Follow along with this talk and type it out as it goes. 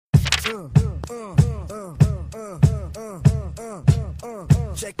Women,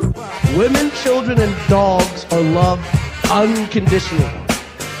 children, and dogs are loved unconditionally.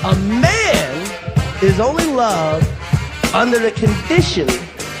 A man is only loved under the condition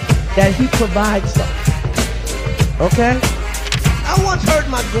that he provides something. Okay? I once heard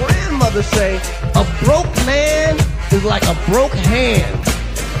my grandmother say, a broke man is like a broke hand.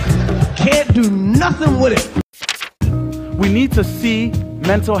 Can't do nothing with it. We need to see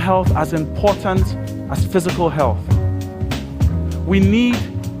mental health as important as physical health. We need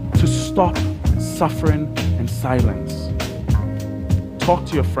to stop suffering in silence. Talk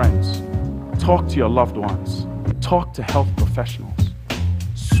to your friends. Talk to your loved ones. Talk to health professionals.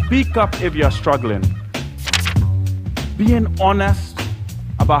 Speak up if you're struggling. Being honest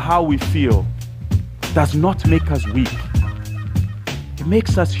about how we feel does not make us weak. It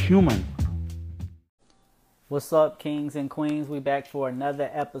makes us human. What's up, kings and queens? We back for another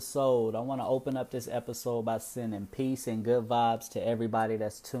episode. I want to open up this episode by sending peace and good vibes to everybody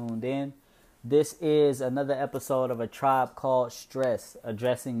that's tuned in. This is another episode of A Tribe Called Stress,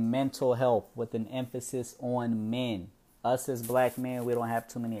 addressing mental health with an emphasis on men. Us as black men, we don't have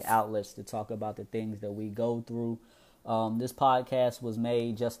too many outlets to talk about the things that we go through. This podcast was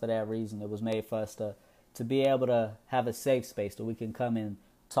made just for that reason. It was made for us to be able to have a safe space that we can come and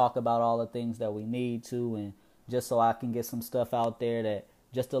talk about all the things that we need to, and just so I can get some stuff out there that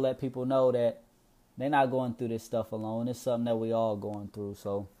just to let people know that they're not going through this stuff alone. It's something that we all going through.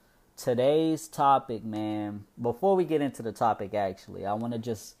 So today's topic, man, before we get into the topic, actually, I want to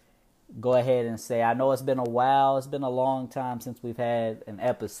just go ahead and say, I know it's been a while. It's been a long time since we've had an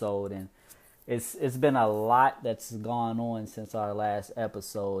episode, and it's been a lot that's gone on since our last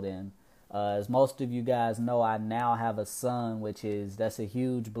episode. And as most of you guys know, I now have a son, that's a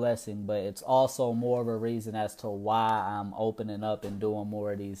huge blessing, but it's also more of a reason as to why I'm opening up and doing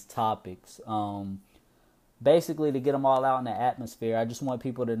more of these topics. Basically to get them all out in the atmosphere. I just want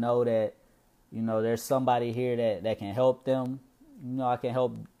people to know that, you know, there's somebody here that can help them. You know, I can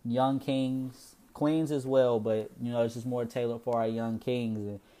help young kings, queens as well, but, you know, it's just more tailored for our young kings.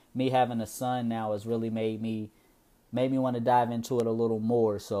 And me having a son now has really made me want to dive into it a little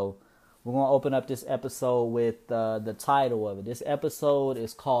more. So we're going to open up this episode with the title of it. This episode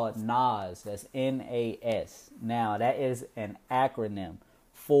is called N.A.S. That's N.A.S. Now, that is an acronym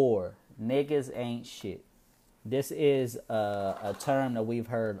for Niggas Ain't Shit. This is a term that we've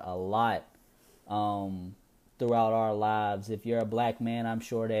heard a lot throughout our lives. If you're a black man, I'm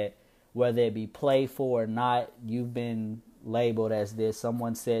sure that whether it be playful or not, you've been labeled as this.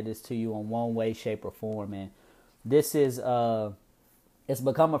 Someone said this to you in one way, shape, or form. And this is it's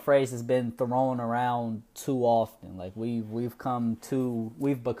become a phrase that's been thrown around too often. Like we've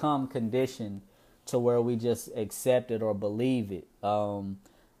become conditioned to where we just accept it or believe it.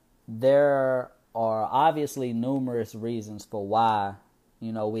 There are obviously numerous reasons for why,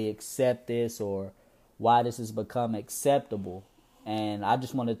 you know, we accept this or why this has become acceptable. And I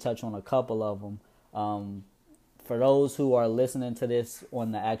just want to touch on a couple of them. For those who are listening to this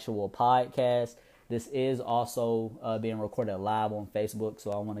on the actual podcast, this is also being recorded live on Facebook,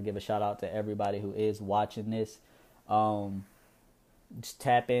 so I want to give a shout out to everybody who is watching this. Just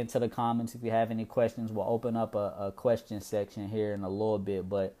tap into the comments if you have any questions. We'll open up a question section here in a little bit,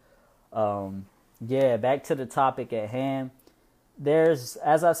 but back to the topic at hand. As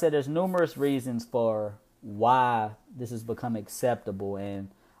I said, there's numerous reasons for why this has become acceptable, and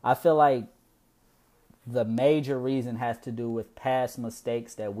I feel like the major reason has to do with past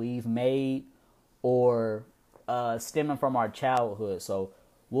mistakes that we've made or stemming from our childhood. So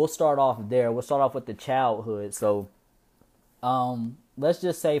we'll start off there. We'll start off with the childhood. So let's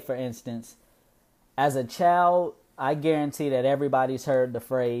just say, for instance, as a child, I guarantee that everybody's heard the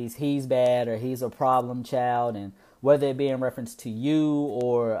phrase, he's bad or he's a problem child. And whether it be in reference to you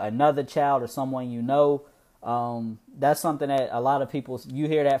or another child or someone you know, that's something that a lot of people, you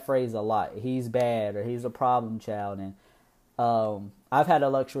hear that phrase a lot. He's bad or he's a problem child. And I've had the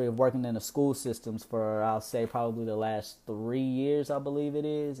luxury of working in the school systems for, I'll say, probably the last 3 years, I believe it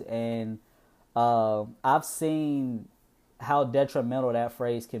is. And I've seen how detrimental that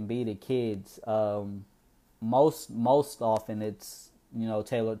phrase can be to kids. Most often it's, you know,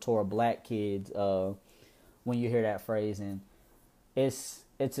 tailored toward black kids when you hear that phrase. And it's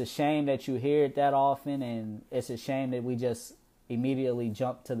a shame that you hear it that often, and it's a shame that we just immediately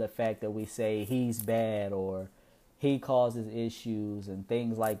jump to the fact that we say he's bad or he causes issues and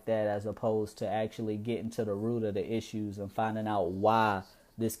things like that, as opposed to actually getting to the root of the issues and finding out why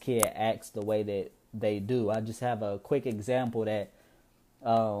this kid acts the way that they do. I just have a quick example that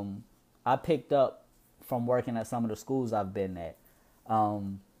I picked up from working at some of the schools I've been at.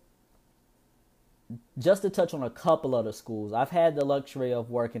 just to touch on a couple of the schools, I've had the luxury of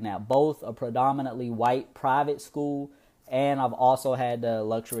working at both a predominantly white private school, and I've also had the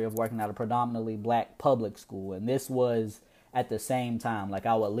luxury of working at a predominantly black public school. And this was at the same time. Like,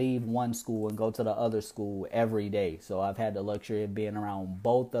 I would leave one school and go to the other school every day. So I've had the luxury of being around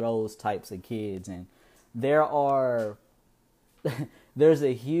both of those types of kids. And there's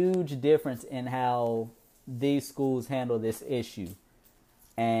a huge difference in how these schools handle this issue.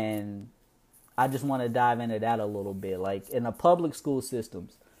 And I just want to dive into that a little bit. Like, in the public school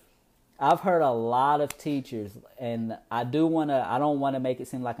systems, I've heard a lot of teachers, and I don't want to make it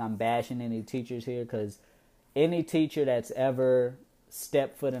seem like I'm bashing any teachers here, because any teacher that's ever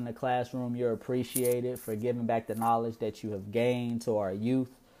stepped foot in the classroom, you're appreciated for giving back the knowledge that you have gained to our youth.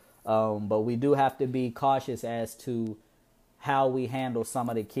 But we do have to be cautious as to how we handle some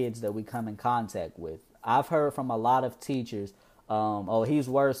of the kids that we come in contact with. I've heard from a lot of teachers, oh, he's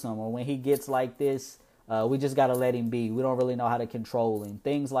worrisome, or when he gets like this, we just got to let him be. We don't really know how to control him.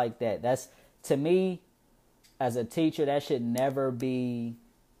 Things like that. That's, to me, as a teacher, that should never be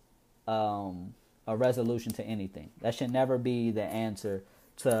a resolution to anything. That should never be the answer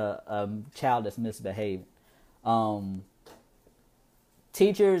to a child that's misbehaving.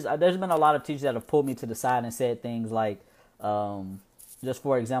 Teachers, there's been a lot of teachers that have pulled me to the side and said things like, just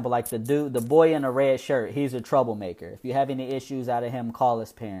for example, like the boy in a red shirt, he's a troublemaker. If you have any issues out of him, call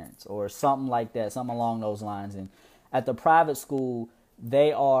his parents, or something like that, something along those lines. And at the private school,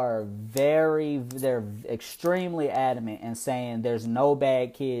 they're extremely adamant in saying there's no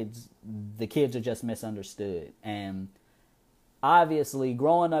bad kids. The kids are just misunderstood. And obviously,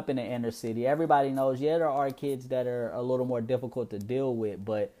 growing up in the inner city, everybody knows, there are kids that are a little more difficult to deal with.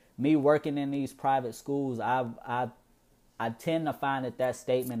 But me working in these private schools, I tend to find that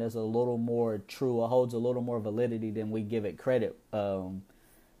statement is a little more true, or holds a little more validity than we give it credit.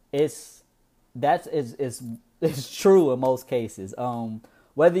 It's true in most cases.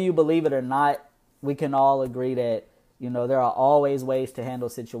 Whether you believe it or not, we can all agree that, there are always ways to handle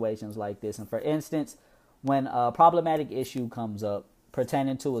situations like this. And for instance, when a problematic issue comes up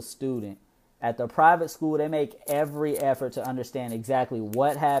pertaining to a student, at the private school, they make every effort to understand exactly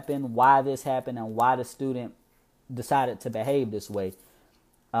what happened, why this happened, and why the student decided to behave this way.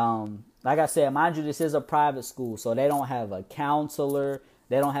 Like I said, mind you, this is a private school, so they don't have a counselor,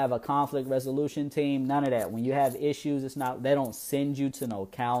 they don't have a conflict resolution team, none of that. When you have issues, they don't send you to no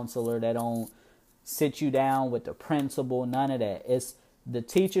counselor, they don't sit you down with the principal, none of that. It's the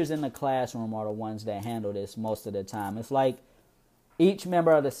teachers in the classroom are the ones that handle this most of the time. It's like each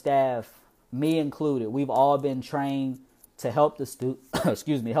member of the staff, me included, we've all been trained to help the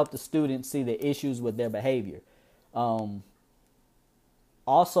help the students see the issues with their behavior.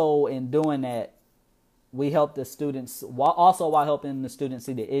 Also, in doing that, we help the students, while helping the students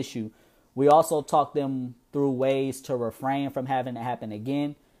see the issue, we also talk them through ways to refrain from having it happen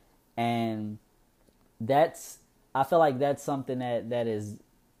again. And I feel like that's something that is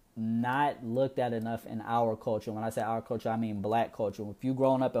not looked at enough in our culture. When I say our culture, I mean black culture. If you've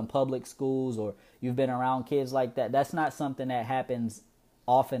grown up in public schools or you've been around kids like that, that's not something that happens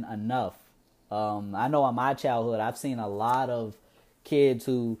often enough. I know in my childhood, I've seen a lot of kids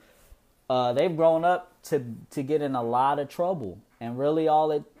who they've grown up to get in a lot of trouble, and really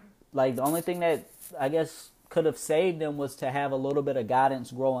the only thing that I guess could have saved them was to have a little bit of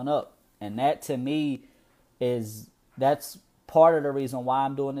guidance growing up. And that, to me, that's part of the reason why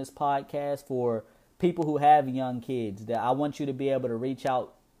I'm doing this podcast, for people who have young kids, that I want you to be able to reach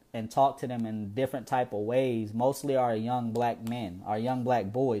out and talk to them in different type of ways. Mostly our young black men, our young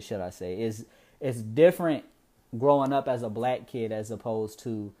black boys, should I say. It's different growing up as a black kid as opposed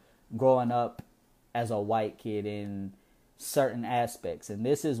to growing up as a white kid in certain aspects. And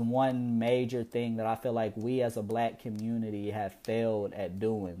this is one major thing that I feel like we as a black community have failed at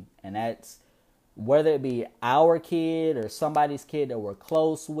doing. And that's, whether it be our kid or somebody's kid that we're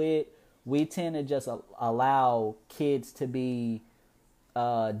close with, we tend to just allow kids to be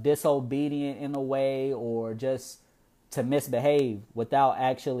disobedient in a way, or just to misbehave without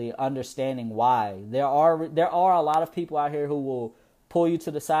actually understanding why. There are a lot of people out here who will pull you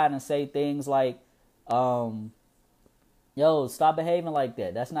to the side and say things like, yo, stop behaving like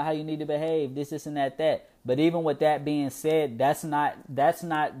that. That's not how you need to behave. This and that. But even with that being said, that's not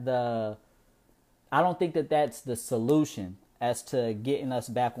I don't think that's the solution as to getting us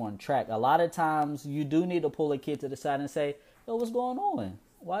back on track. A lot of times you do need to pull a kid to the side and say, yo, what's going on?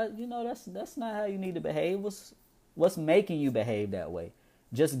 Why, that's not how you need to behave. What's making you behave that way?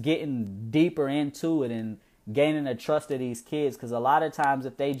 Just getting deeper into it and gaining the trust of these kids. Because a lot of times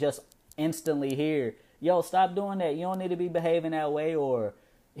if they just instantly hear, yo, stop doing that, you don't need to be behaving that way, or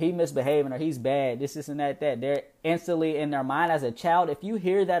he misbehaving or he's bad, this and that. They're instantly in their mind as a child. If you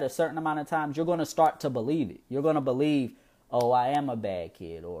hear that a certain amount of times, you're going to start to believe it. You're going to believe, oh, I am a bad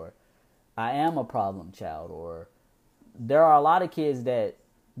kid, or I am a problem child, or there are a lot of kids that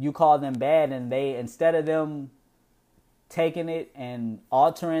you call them bad, and they, instead of them taking it and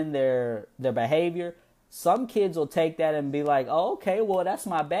altering their behavior, some kids will take that and be like, oh, okay, well, that's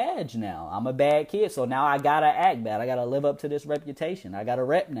my badge now. I'm a bad kid, so now I gotta act bad. I gotta live up to this reputation. I got a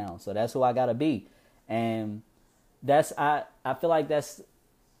rep now, so that's who I gotta be. And that's I feel like that's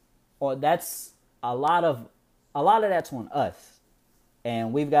a lot of that's on us,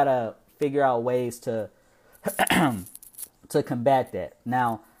 and we've got to figure out ways to to combat that.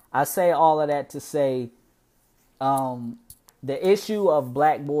 Now, I say all of that to say, the issue of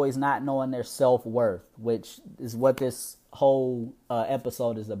black boys not knowing their self-worth, which is what this whole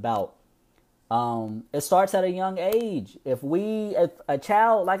episode is about. It starts at a young age. If a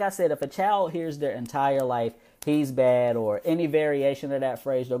child, like I said, if a child hears their entire life, he's bad, or any variation of that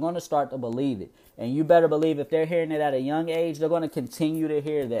phrase, they're going to start to believe it. And you better believe if they're hearing it at a young age, they're going to continue to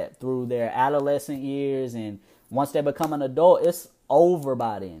hear that through their adolescent years. And once they become an adult, it's over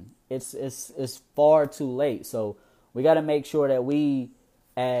by then. It's far too late. So we got to make sure that we,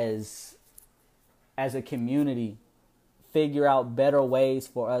 as a community, figure out better ways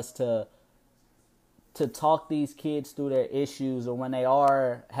for us to talk these kids through their issues, or when they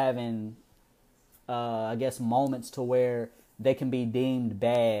are having, I guess, moments to where they can be deemed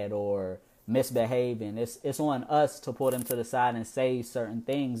bad or misbehaving. It's on us to pull them to the side and say certain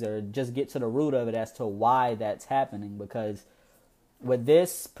things, or just get to the root of it as to why that's happening. Because with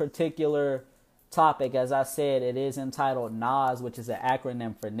this particular topic, as I said, it is entitled N.A.S, which is an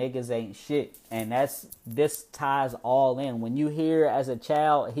acronym for niggas ain't shit. And this ties all in. When you hear as a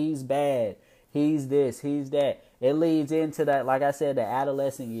child, he's bad, he's this, he's that, it leads into that, like I said, the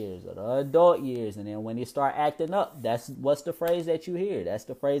adolescent years or the adult years. And then when you start acting up, what's the phrase that you hear? That's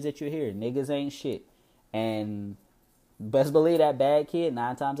the phrase that you hear. Niggas ain't shit. And best believe that bad kid,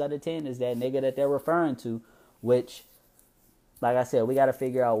 9 times out of 10, is that nigga that they're referring to, which, like I said, we got to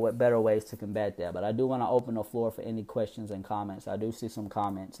figure out what better ways to combat that. But I do want to open the floor for any questions and comments. I do see some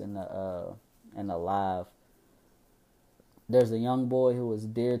comments in the live. There's a young boy who is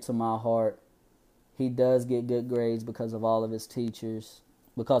dear to my heart. He does get good grades because all of his teachers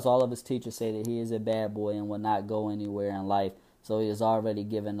say that he is a bad boy and will not go anywhere in life. So he has already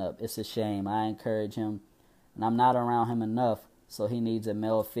given up. It's a shame. I encourage him, and I'm not around him enough. So he needs a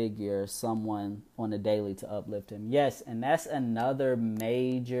male figure, someone on the daily to uplift him. Yes, and that's another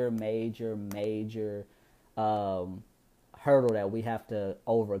major hurdle that we have to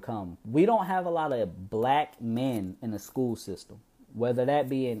overcome. We don't have a lot of black men in the school system, whether that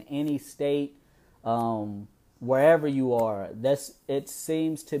be in any state, wherever you are. It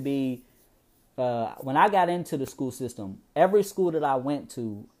seems to be, when I got into the school system, every school that I went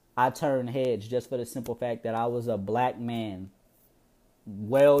to, I turned heads just for the simple fact that I was a black man,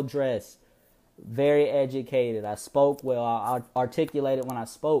 well-dressed, very educated. I spoke well. I articulated when I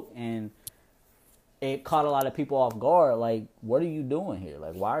spoke, and it caught a lot of people off guard. Like, what are you doing here?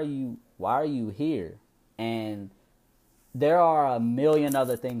 Like, why are you here? And there are a million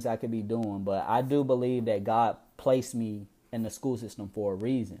other things I could be doing, but I do believe that God placed me in the school system for a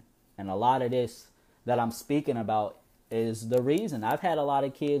reason. And a lot of this that I'm speaking about is the reason. I've had a lot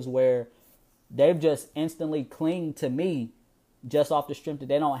of kids where they've just instantly clinged to me just off the strength that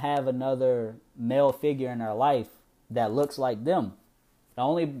they don't have another male figure in their life that looks like them. The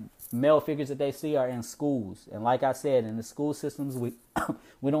only male figures that they see are in schools. And like I said, in the school systems, we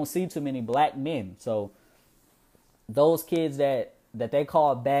don't see too many black men. So those kids that they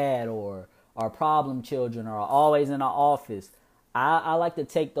call bad or are problem children or are always in the office, I like to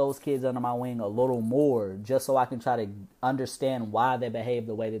take those kids under my wing a little more, just so I can try to understand why they behave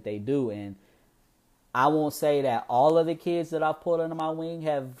the way that they do. And I won't say that all of the kids that I've pulled under my wing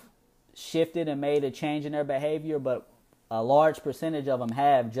have shifted and made a change in their behavior, but a large percentage of them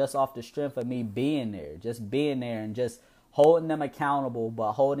have, just off the strength of me being there and just holding them accountable,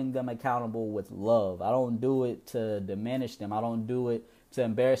 but holding them accountable with love. I don't do it to diminish them. I don't do it to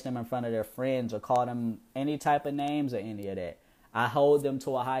embarrass them in front of their friends or call them any type of names or any of that. I hold them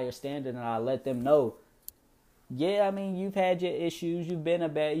to a higher standard, and I let them know, yeah, I mean, you've had your issues. You've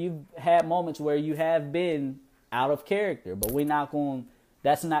had moments where you have been out of character, but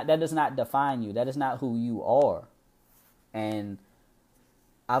that does not define you. That is not who you are. And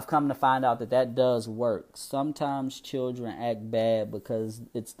I've come to find out that does work. Sometimes children act bad because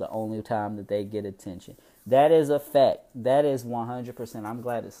it's the only time that they get attention. That is a fact. That is 100%. I'm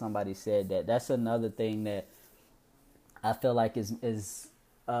glad that somebody said that. That's another thing that I feel like is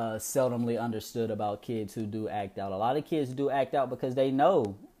seldomly understood about kids who do act out. A lot of kids do act out because they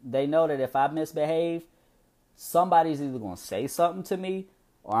know that if I misbehave, somebody's either going to say something to me,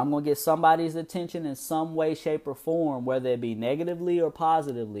 or I'm going to get somebody's attention in some way, shape, or form, whether it be negatively or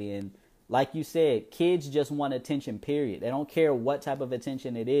positively. And like you said, kids just want attention, period. They don't care what type of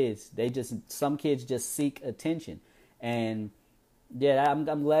attention it is. Some kids just seek attention. And yeah,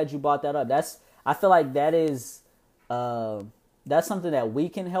 I'm glad you brought that up. I feel like that's something that we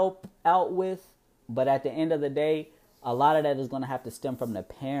can help out with. But at the end of the day, a lot of that is going to have to stem from the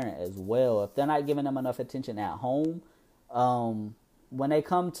parent as well. If they're not giving them enough attention at home, when they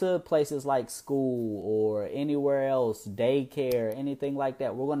come to places like school or anywhere else, daycare, anything like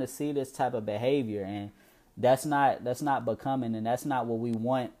that, we're going to see this type of behavior, and that's not becoming, and that's not what we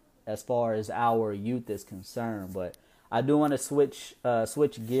want as far as our youth is concerned. But I do want to switch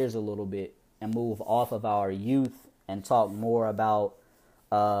gears a little bit and move off of our youth and talk more about,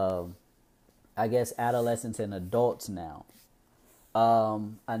 I guess, adolescents and adults now.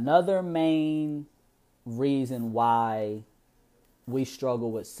 Another main reason why we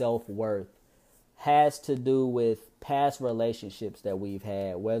struggle with self-worth has to do with past relationships that we've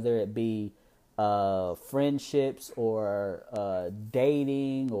had, whether it be friendships or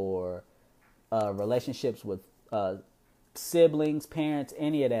dating or relationships with siblings, parents,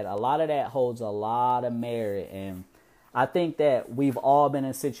 any of that. A lot of that holds a lot of merit, and I think that we've all been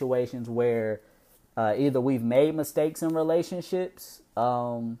in situations where either we've made mistakes in relationships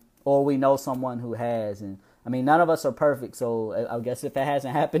or we know someone who has. And I mean, none of us are perfect, so I guess if it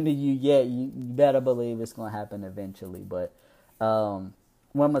hasn't happened to you yet, you better believe it's going to happen eventually. But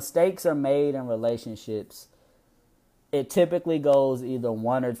when mistakes are made in relationships, it typically goes either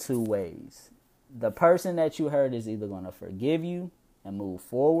one or two ways. The person that you hurt is either going to forgive you and move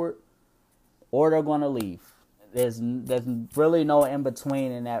forward, or they're going to leave. There's really no in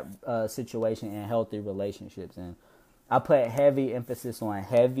between in that situation in healthy relationships, and I put heavy emphasis on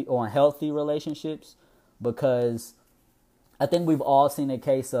healthy relationships, because I think we've all seen a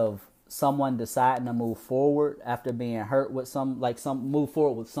case of someone deciding to move forward after being hurt with move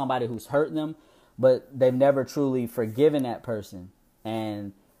forward with somebody who's hurt them, but they've never truly forgiven that person.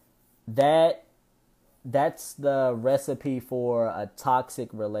 And that's the recipe for a toxic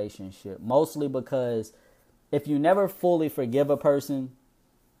relationship, mostly because if you never fully forgive a person,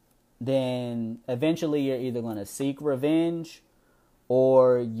 then eventually you're either going to seek revenge,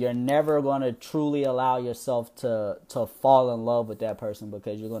 or you're never going to truly allow yourself to fall in love with that person,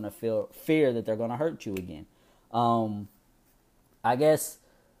 because you're going to fear that they're going to hurt you again. I guess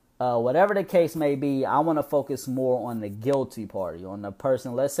whatever the case may be, I want to focus more on the guilty party, on the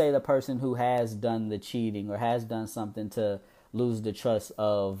person. Let's say the person who has done the cheating or has done something to lose the trust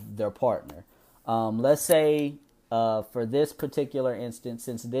of their partner. Let's say for this particular instance,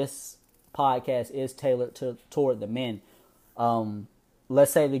 since this podcast is tailored toward the men,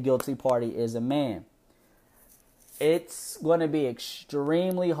 let's say the guilty party is a man. It's going to be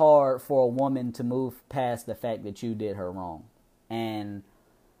extremely hard for a woman to move past the fact that you did her wrong. And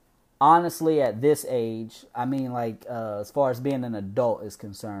honestly, at this age, I mean, as far as being an adult is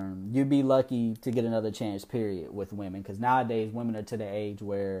concerned, you'd be lucky to get another chance, period, with women. Because nowadays, women are to the age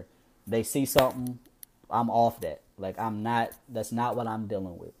where they see something, I'm off that. That's not what I'm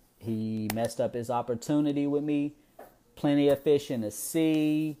dealing with. He messed up his opportunity with me. Plenty of fish in the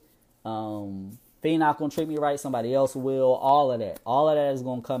sea. If he not going to treat me right, somebody else will. All of that is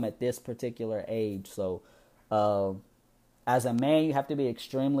going to come at this particular age. So, as a man, you have to be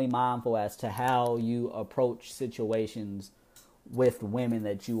extremely mindful as to how you approach situations with women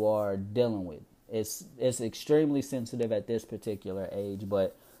that you are dealing with. It's extremely sensitive at this particular age.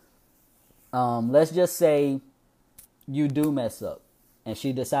 But let's just say you do mess up and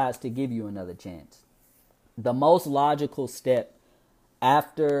she decides to give you another chance. The most logical step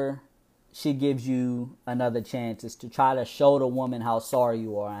after she gives you another chance is to try to show the woman how sorry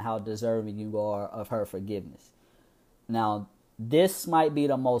you are and how deserving you are of her forgiveness. Now, this might be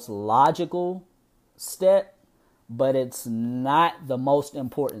the most logical step, but it's not the most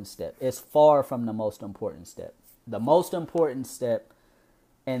important step. It's far from the most important step. The most important step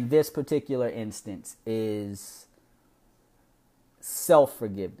in this particular instance is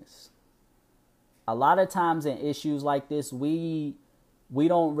self-forgiveness. A lot of times in issues like this, we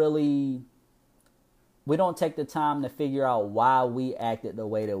don't take the time to figure out why we acted the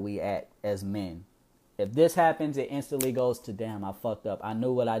way that we act as men. If this happens, it instantly goes to, damn, I fucked up. I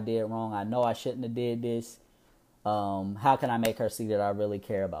knew what I did wrong. I know I shouldn't have did this. How can I make her see that I really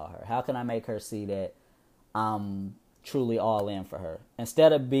care about her? How can I make her see that I'm truly all in for her?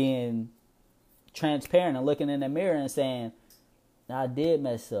 Instead of being transparent and looking in the mirror and saying, I did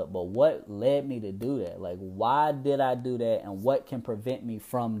mess up, but what led me to do that? Like, why did I do that, and what can prevent me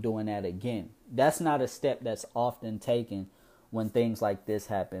from doing that again? That's not a step that's often taken when things like this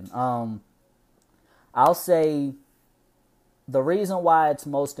happen. I'll say the reason why it's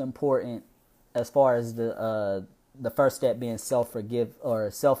most important, as far as the first step being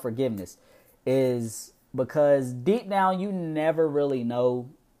self-forgiveness, is because deep down you never really know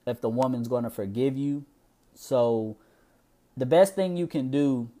if the woman's going to forgive you. So the best thing you can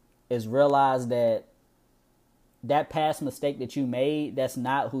do is realize that past mistake that you made, that's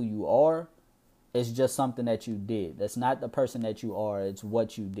not who you are. It's just something that you did. That's not the person that you are. It's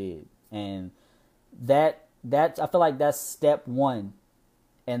what you did. And that I feel like that's step one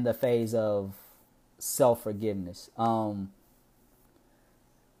in the phase of self-forgiveness. I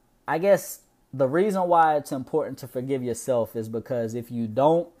guess the reason why it's important to forgive yourself is because if you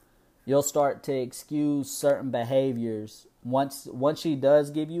don't, you'll start to excuse certain behaviors. Once she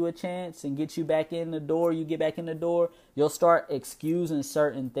does give you a chance and get you back in the door, you get back in the door, you'll start excusing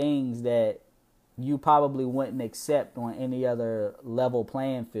certain things that you probably wouldn't accept on any other level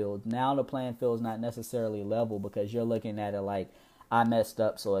playing field. Now the playing field is not necessarily level because you're looking at it like, I messed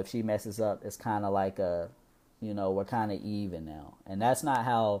up, so if she messes up, it's kind of like we're kind of even now. And that's not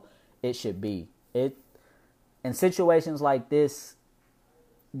how it should be. In situations like this,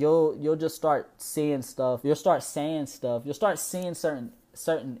 you'll just start seeing stuff. You'll start saying stuff. You'll start seeing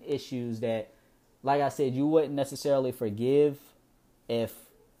certain issues that, like I said, you wouldn't necessarily forgive if,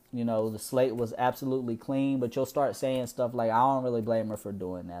 the slate was absolutely clean. But you'll start saying stuff like, I don't really blame her for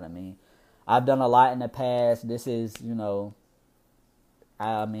doing that. I mean, I've done a lot in the past. This is,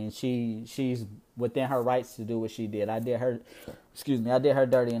 she's within her rights to do what she did. I did her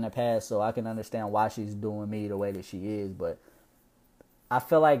dirty in the past, so I can understand why she's doing me the way that she is. But I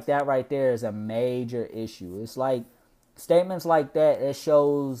feel like that right there is a major issue. It's like statements like that, it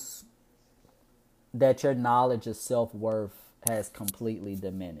shows that your knowledge of self-worth has completely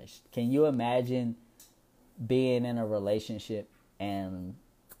diminished. Can you imagine being in a relationship and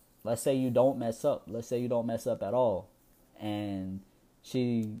let's say you don't mess up. Let's say you don't mess up at all. And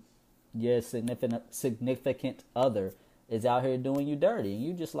your significant other is out here doing you dirty. And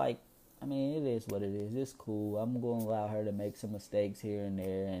you just like, I mean, it is what it is. It's cool. I'm going to allow her to make some mistakes here and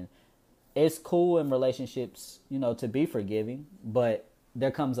there. And it's cool in relationships, to be forgiving. But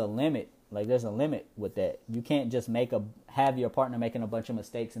there comes a limit. Like, there's a limit with that. You can't just have your partner making a bunch of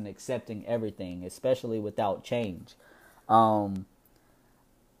mistakes and accepting everything, especially without change.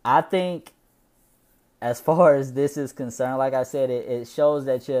 I think as far as this is concerned, like I said, it shows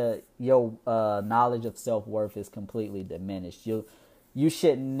that your knowledge of self-worth is completely diminished. You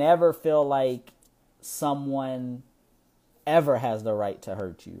should never feel like someone ever has the right to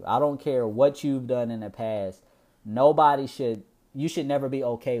hurt you. I don't care what you've done in the past. You should never be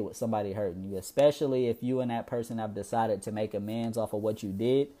okay with somebody hurting you, especially if you and that person have decided to make amends off of what you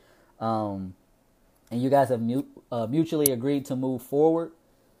did. And you guys have mutually agreed to move forward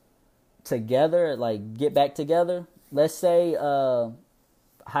together, like get back together. Let's say,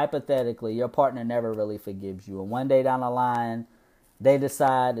 hypothetically, your partner never really forgives you. And one day down the line, they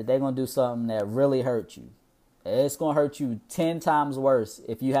decide that they're going to do something that really hurts you. It's going to hurt you 10 times worse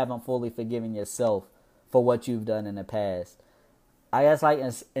if you haven't fully forgiven yourself for what you've done in the past. I guess, like,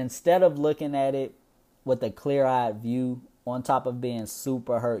 instead of looking at it with a clear-eyed view, on top of being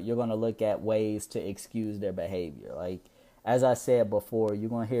super hurt, you're going to look at ways to excuse their behavior. Like, as I said before, you're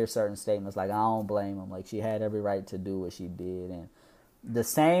going to hear certain statements like, I don't blame them. Like, she had every right to do what she did. And the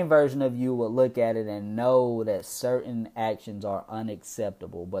same version of you would look at it and know that certain actions are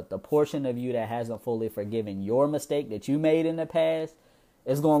unacceptable. But the portion of you that hasn't fully forgiven your mistake that you made in the past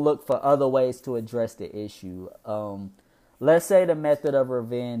is going to look for other ways to address the issue. Let's say the method of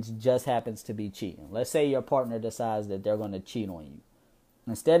revenge just happens to be cheating. Let's say your partner decides that they're going to cheat on you.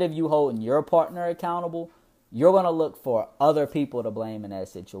 Instead of you holding your partner accountable, you're going to look for other people to blame in that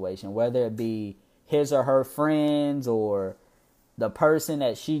situation, whether it be his or her friends or the person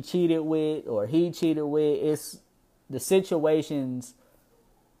that she cheated with or he cheated with. It's the situations.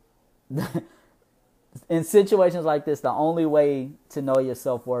 In situations like this, the only way to know your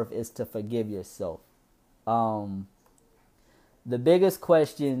self-worth is to forgive yourself. The biggest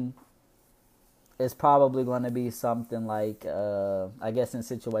question is probably going to be something like, I guess in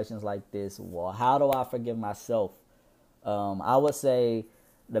situations like this, well, how do I forgive myself? I would say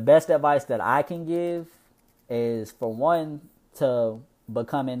the best advice that I can give is, for one, to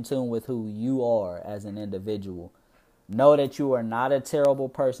become in tune with who you are as an individual. Know that you are not a terrible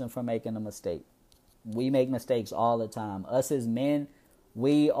person for making a mistake. We make mistakes all the time. Us as men,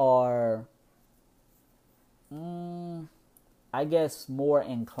 we are... I guess, more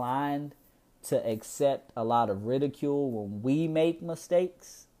inclined to accept a lot of ridicule when we make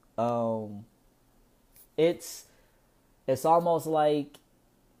mistakes. It's almost like,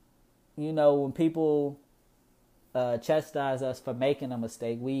 when people chastise us for making a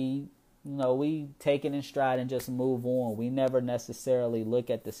mistake, we take it in stride and just move on. We never necessarily look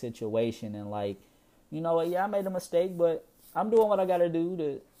at the situation and like, yeah, I made a mistake, but I'm doing what I got to do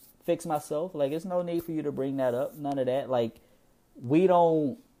to fix myself. Like, it's no need for you to bring that up. None of that. Like, we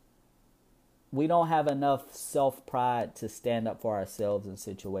don't have enough self-pride to stand up for ourselves in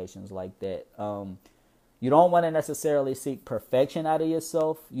situations like that. You don't want to necessarily seek perfection out of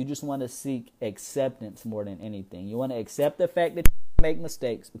yourself. You just want to seek acceptance more than anything. You want to accept the fact that you make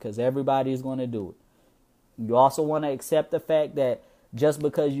mistakes because everybody is going to do it. You also want to accept the fact that just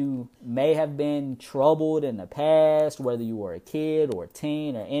because you may have been troubled in the past, whether you were a kid or a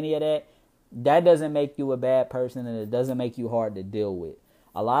teen or any of that, that doesn't make you a bad person, and it doesn't make you hard to deal with.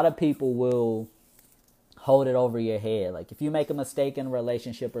 A lot of people will hold it over your head. Like, if you make a mistake in a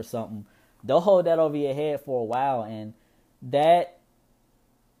relationship or something, they'll hold that over your head for a while, and that's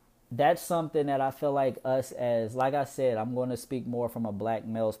something that I feel like us as, like I said, I'm going to speak more from a black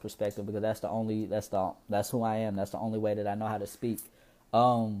male's perspective because that's who I am. That's the only way that I know how to speak.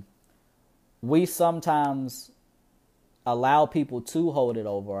 We sometimes allow people to hold it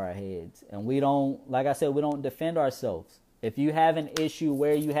over our heads, and we don't, like I said, we don't defend ourselves. If you have an issue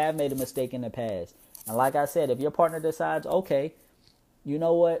where you have made a mistake in the past, and like I said, if your partner decides, okay, you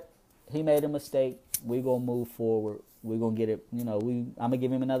know what, he made a mistake, we're going to move forward, we're going to get it, I'm going to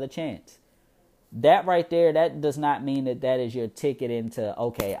give him another chance. That right there, that does not mean that is your ticket into,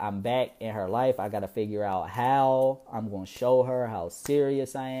 okay, I'm back in her life. I got to figure out how I'm going to show her how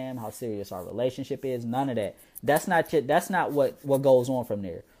serious I am, how serious our relationship is. None of that. That's not what goes on from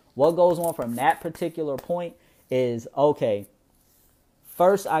there. What goes on from that particular point is, okay,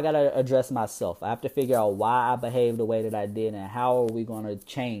 first I got to address myself. I have to figure out why I behaved the way that I did and how are we going to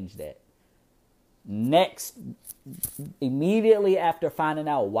change that. Next, immediately after finding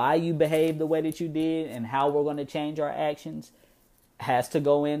out why you behaved the way that you did and how we're going to change our actions, has to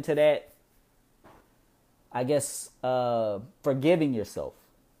go into that, I guess, forgiving yourself.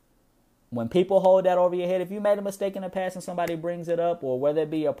 When people hold that over your head, if you made a mistake in the past and somebody brings it up, or whether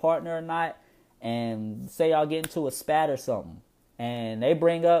it be your partner or not, and say y'all get into a spat or something, and they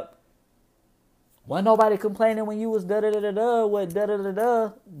bring up, wasn't nobody complaining when you was da-da-da-da-da with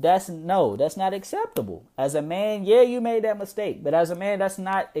da-da-da-da. That's not acceptable. As a man, yeah, you made that mistake. But as a man, that's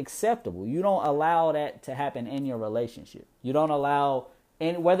not acceptable. You don't allow that to happen in your relationship. You don't allow,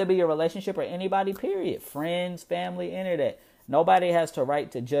 whether it be your relationship or anybody, period. Friends, family, any of that. Nobody has the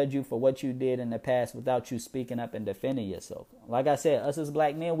right to judge you for what you did in the past without you speaking up and defending yourself. Like I said, us as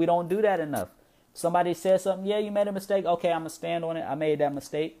black men, we don't do that enough. Somebody says something, yeah, you made a mistake. Okay, I'm going to stand on it. I made that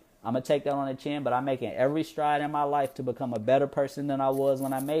mistake. I'm going to take that on the chin, but I'm making every stride in my life to become a better person than I was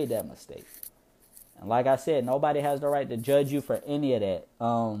when I made that mistake. And like I said, nobody has the right to judge you for any of that.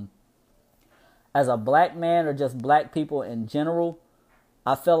 As a black man or just black people in general,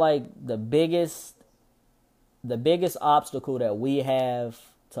 I feel like the biggest obstacle that we have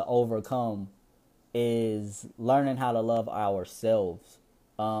to overcome is learning how to love ourselves.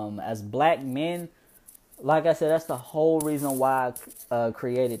 As black men, like I said, that's the whole reason why I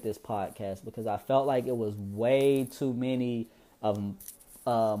created this podcast, because I felt like it was way too many of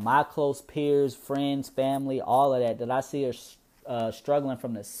my close peers, friends, family, all of that I see are struggling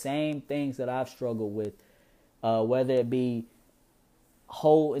from the same things that I've struggled with, whether it be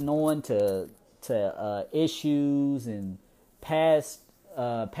holding on to issues and past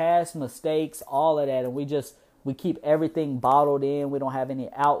mistakes, all of that, and we keep everything bottled in. We don't have any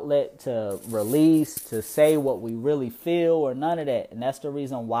outlet to release, to say what we really feel, or none of that. And that's the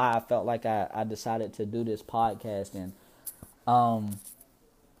reason why I felt like I decided to do this podcast. And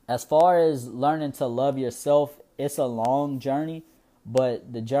as far as learning to love yourself, it's a long journey,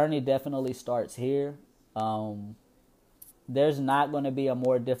 but the journey definitely starts here. There's not going to be a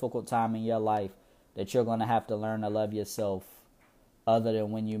more difficult time in your life that you're going to have to learn to love yourself other than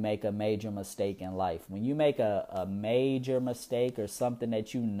when you make a major mistake in life. When you make a major mistake or something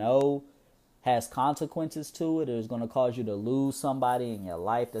that you know has consequences to it, or is going to cause you to lose somebody in your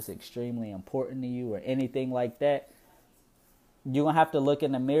life that's extremely important to you, or anything like that, you're going to have to look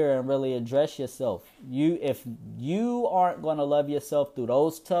in the mirror and really address yourself. If you aren't going to love yourself through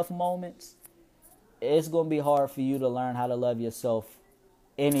those tough moments, it's going to be hard for you to learn how to love yourself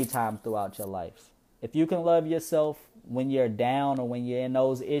anytime throughout your life. If you can love yourself when you're down, or when you're in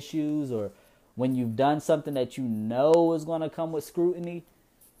those issues, or when you've done something that you know is going to come with scrutiny,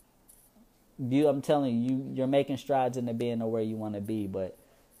 I'm telling you, you're making strides into being where you want to be. But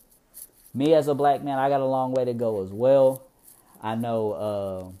me as a black man, I got a long way to go as well. I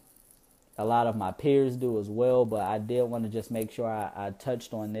know a lot of my peers do as well, but I did want to just make sure I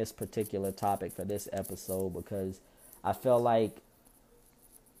touched on this particular topic for this episode, because I feel like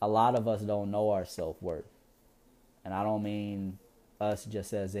a lot of us don't know our self-worth. And I don't mean us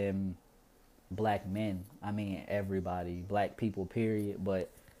just as in black men. I mean everybody, black people, period. But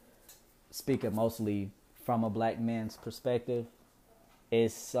speaking mostly from a black man's perspective,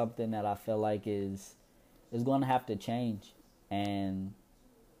 it's something that I feel like is going to have to change. And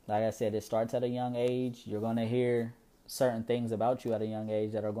like I said, it starts at a young age. You're going to hear certain things about you at a young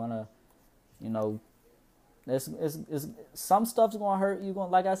age that are going to, you know, it's some stuff's going to hurt you.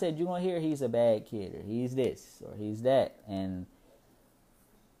 Like I said, you're going to hear he's a bad kid, or he's this, or he's that. And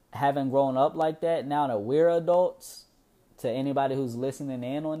having grown up like that, now that we're adults, to anybody who's listening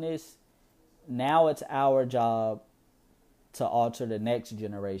in on this, now it's our job to alter the next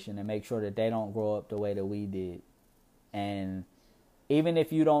generation and make sure that they don't grow up the way that we did. And even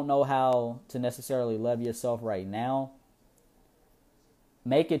if you don't know how to necessarily love yourself right now,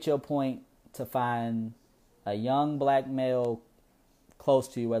 make it your point to find a young black male close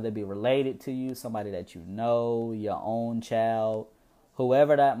to you, whether it be related to you, somebody that you know, your own child,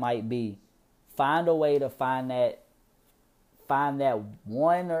 whoever that might be. Find a way to find that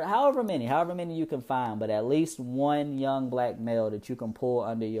one, or however many you can find, but at least one young black male that you can pull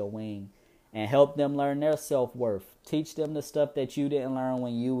under your wing and help them learn their self-worth. Teach them the stuff that you didn't learn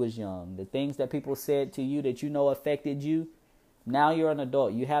when you was young. The things that people said to you that you know affected you. Now you're an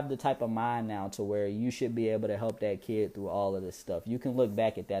adult. You have the type of mind now to where you should be able to help that kid through all of this stuff. You can look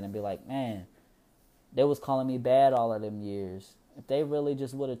back at that and be like, man, they was calling me bad all of them years. If they really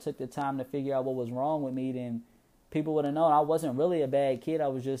just would have took the time to figure out what was wrong with me, then people would have known I wasn't really a bad kid. I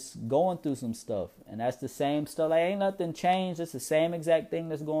was just going through some stuff. And that's the same stuff. Like, ain't nothing changed. It's the same exact thing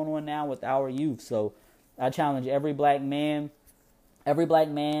that's going on now with our youth. So I challenge every black man,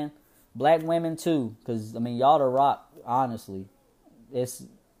 black women too. Because, I mean, y'all the rock, honestly. This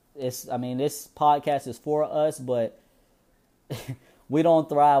podcast is for us, but we don't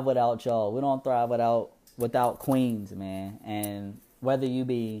thrive without y'all. We don't thrive without queens, man. And whether you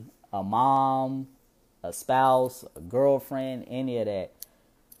be a mom, a spouse, a girlfriend, any of that,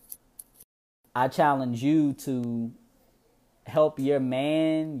 I challenge you to help your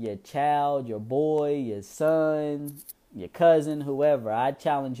man, your child, your boy, your son, your cousin, whoever. I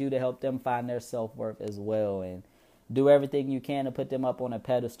challenge you to help them find their self-worth as well, and do everything you can to put them up on a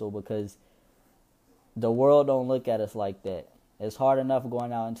pedestal, because the world don't look at us like that. It's hard enough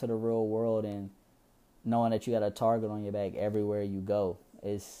going out into the real world and knowing that you got a target on your back everywhere you go.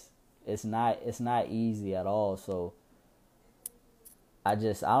 It's not easy at all. So I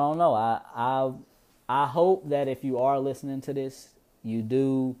don't know. I hope that if you are listening to this, you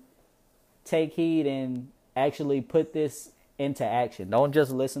do take heed and actually put this into action. Don't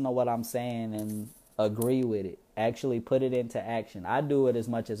just listen to what I'm saying and agree with it. Actually put it into action. I do it as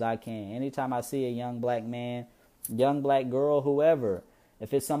much as I can. Anytime I see a young black man, young black girl, whoever,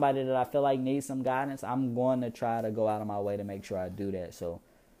 if it's somebody that I feel like needs some guidance, I'm going to try to go out of my way to make sure I do that. So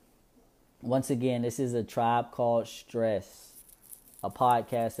once again, this is a Tribe Called Stress, a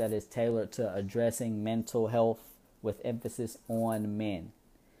podcast that is tailored to addressing mental health with emphasis on men.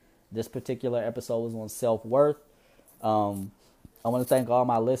 This particular episode was on self-worth. I want to thank all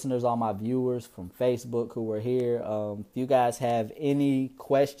my listeners, all my viewers from Facebook who were here. If you guys have any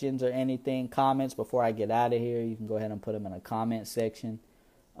questions or anything, comments before I get out of here, you can go ahead and put them in the comment section.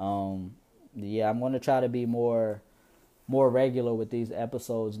 I'm going to try to be more regular with these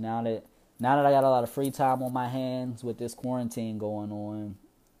episodes now that I got a lot of free time on my hands with this quarantine going on.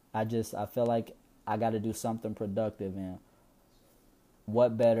 I feel like I got to do something productive, and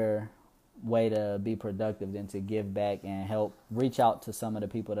what better way to be productive than to give back and help reach out to some of the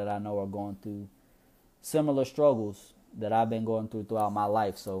people that I know are going through similar struggles that I've been going through throughout my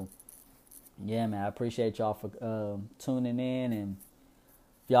life. So yeah, man, I appreciate y'all for tuning in. And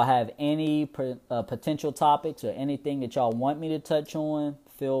if y'all have any potential topics or anything that y'all want me to touch on,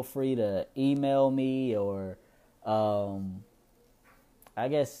 feel free to email me, or I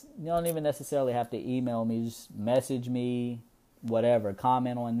guess you don't even necessarily have to email me. Just message me, whatever,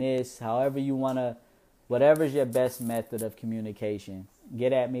 comment on this, however you want to, whatever's your best method of communication.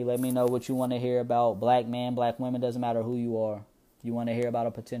 Get at me. Let me know what you want to hear about. Black men, black women, doesn't matter who you are. If you want to hear about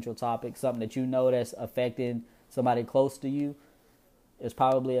a potential topic, something that you know that's affecting somebody close to you, it's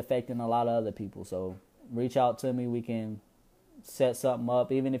probably affecting a lot of other people. So reach out to me. We can set something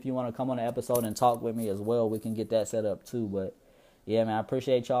up. Even if you want to come on an episode and talk with me as well, we can get that set up too. But yeah, man, I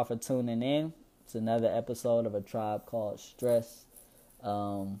appreciate y'all for tuning in. It's another episode of A Tribe Called Stress.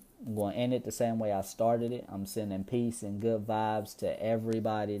 I'm going to end it the same way I started it. I'm sending peace and good vibes to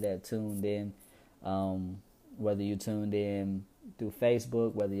everybody that tuned in. Whether you tuned in through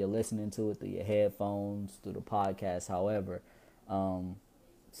Facebook, whether you're listening to it through your headphones, through the podcast, however,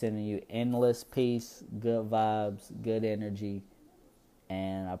 sending you endless peace, good vibes, good energy,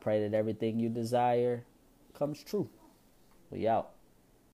 and I pray that everything you desire comes true. We out.